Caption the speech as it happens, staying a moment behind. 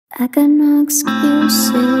I got no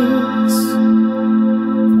excuses for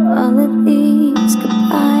all of these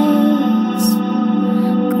goodbyes.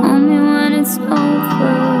 Call me when it's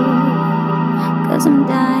over, 'cause I'm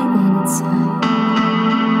dying inside.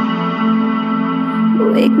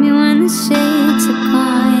 Wake me when the shades are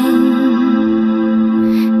gone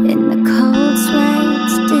and the cold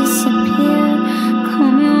sweats disappear.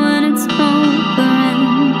 Call me when it's over and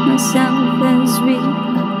myself has reappeared.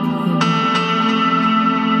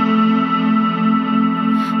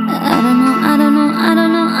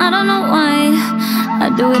 I don't know why I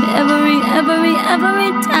do it every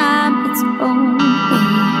time. It's only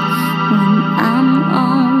when I'm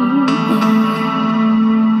lonely.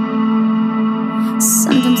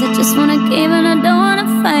 Sometimes I just wanna give and I don't wanna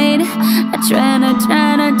fight. I try,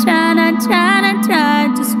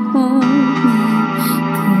 just hold me,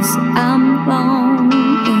 'cause I'm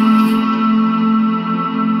lonely.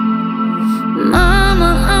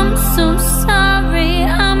 Mama, I'm so sorry,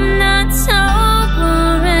 I'm not sober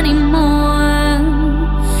anymore.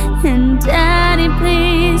 And Daddy,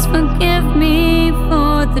 please forgive me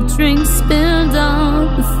for the drink spilled on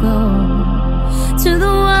the floor. To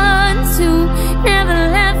the ones who never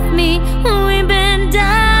left me, we've been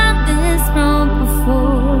down this road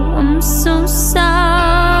before. I'm so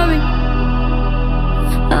sorry,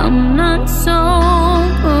 I'm not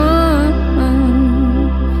sober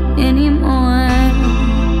anymore.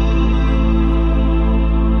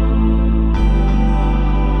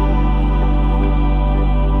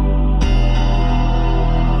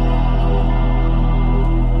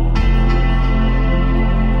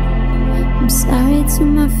 I'm sorry to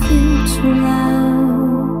my future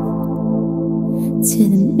love, to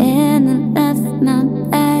the man that left my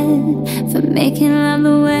bed, for making love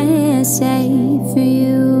the way I say for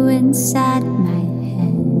you inside my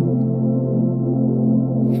head.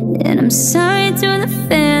 And I'm sorry to the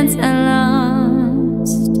fans I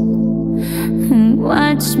lost, who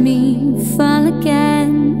watched me fall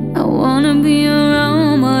again. I wanna be your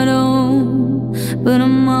role model, but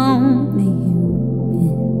I'm only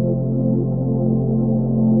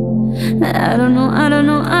human. I don't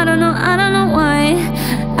know why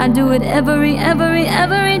I do it every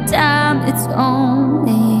time. It's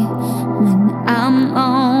only when I'm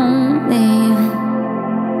lonely.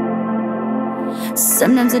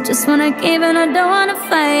 Sometimes I just wanna give and I don't wanna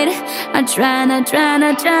fight. I try,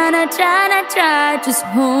 just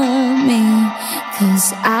hold me, 'cause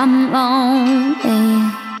I'm lonely.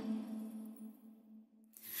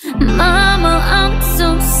 Mama, I'm so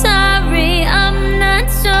sorry, I'm not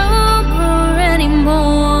sober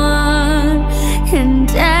anymore. And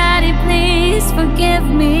Daddy, please forgive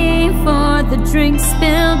me for the drink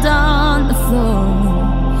spilled on the floor.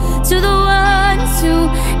 To the ones who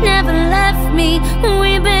never left me,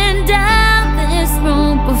 we've been down this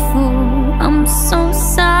road before. I'm so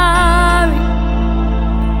sorry,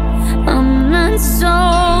 I'm not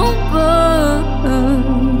sober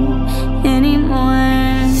anymore.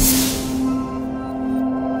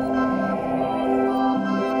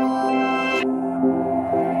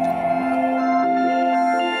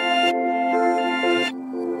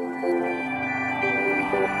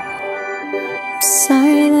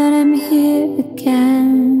 Sorry that I'm here again.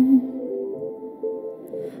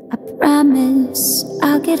 I promise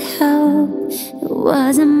I'll get help. It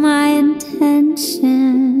wasn't my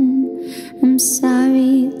intention.